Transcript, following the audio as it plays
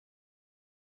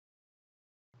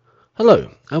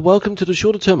Hello and welcome to the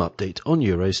shorter term update on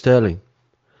Euro Sterling.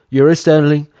 Euro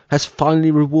Sterling has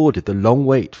finally rewarded the long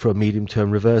wait for a medium term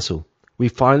reversal. We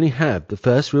finally have the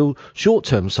first real short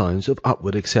term signs of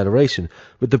upward acceleration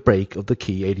with the break of the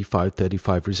key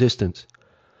 85.35 resistance.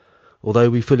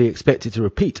 Although we fully expected to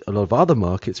repeat a lot of other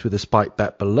markets with a spike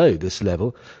back below this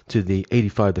level to the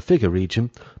 85 the figure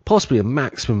region, possibly a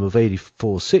maximum of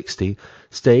 84.60,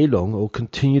 stay long or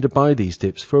continue to buy these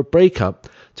dips for a breakup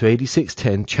to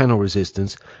 86.10 channel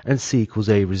resistance and C equals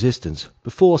A resistance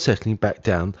before settling back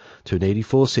down to an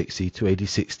 84.60 to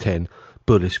 86.10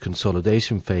 bullish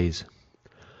consolidation phase.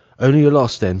 Only a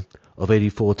loss then of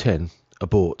 84.10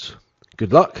 abort.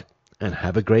 Good luck and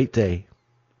have a great day.